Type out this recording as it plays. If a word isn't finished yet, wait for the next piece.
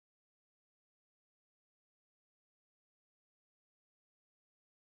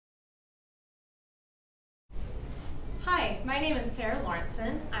My name is Sarah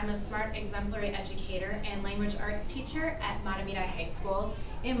Lawrenson. I'm a SMART exemplary educator and language arts teacher at Matamidi High School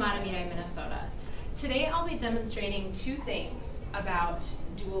in Matamidi, Minnesota. Today I'll be demonstrating two things about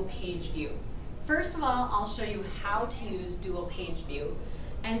dual page view. First of all, I'll show you how to use dual page view.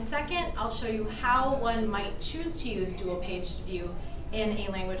 And second, I'll show you how one might choose to use dual page view in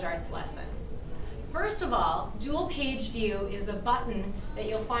a language arts lesson. First of all, dual page view is a button that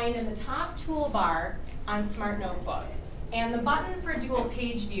you'll find in the top toolbar on Smart Notebook. And the button for dual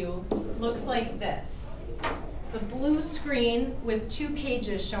page view looks like this. It's a blue screen with 2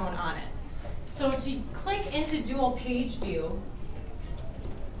 pages shown on it. So to click into dual page view,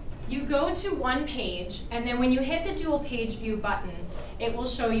 you go to one page, and then when you hit the dual page view button, it will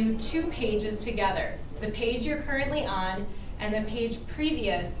show you 2 pages together, the page you're currently on and the page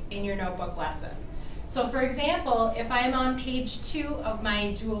previous in your notebook lesson. So for example, if I'm on page 2 of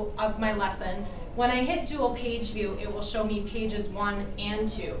my lesson, when I hit dual page view, it will show me pages 1 and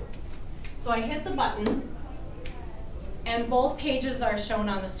 2. So I hit the button, and both pages are shown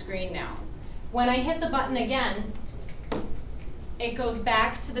on the screen now. When I hit the button again, it goes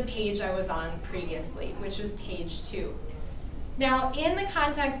back to the page I was on previously, which was page 2. Now, in the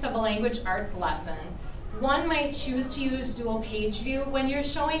context of a language arts lesson, one might choose to use dual page view when you're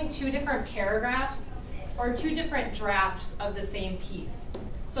showing 2 different paragraphs or 2 different drafts of the same piece.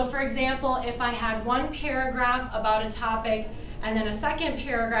 So for example, if I had one paragraph about a topic and then a second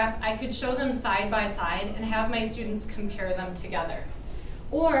paragraph, I could show them side by side and have my students compare them together.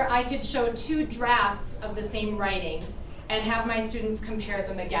 Or I could show 2 drafts of the same writing and have my students compare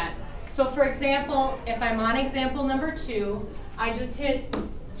them again. So for example, if I'm on example number 2, I just hit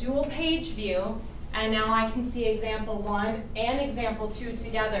dual page view, and now I can see example 1 and example 2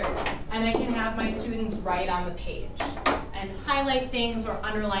 together, and I can have my students write on the page and highlight things or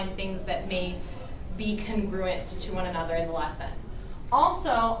underline things that may be congruent to one another in the lesson.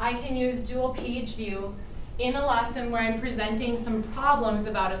 Also, I can use dual page view in a lesson where I'm presenting some problems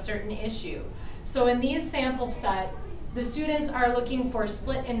about a certain issue. So in these sample set, the students are looking for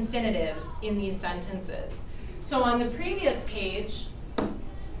split infinitives in these sentences. So on the previous page,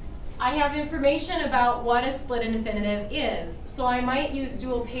 I have information about what a split infinitive is. So I might use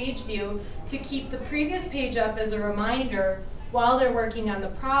dual page view to keep the previous page up as a reminder while they're working on the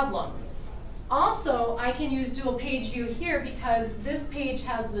problems. Also, I can use dual page view here because this page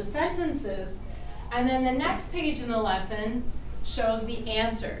has the sentences, and then the next page in the lesson shows the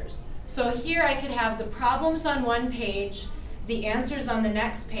answers. So here I could have the problems on one page, the answers on the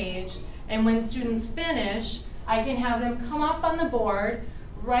next page, and when students finish, I can have them come up on the board,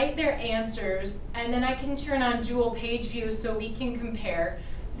 write their answers, and then I can turn on dual page view so we can compare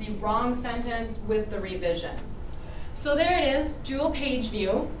the wrong sentence with the revision. So there it is, dual page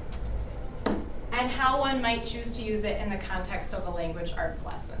view, and how one might choose to use it in the context of a language arts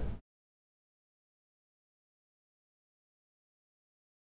lesson.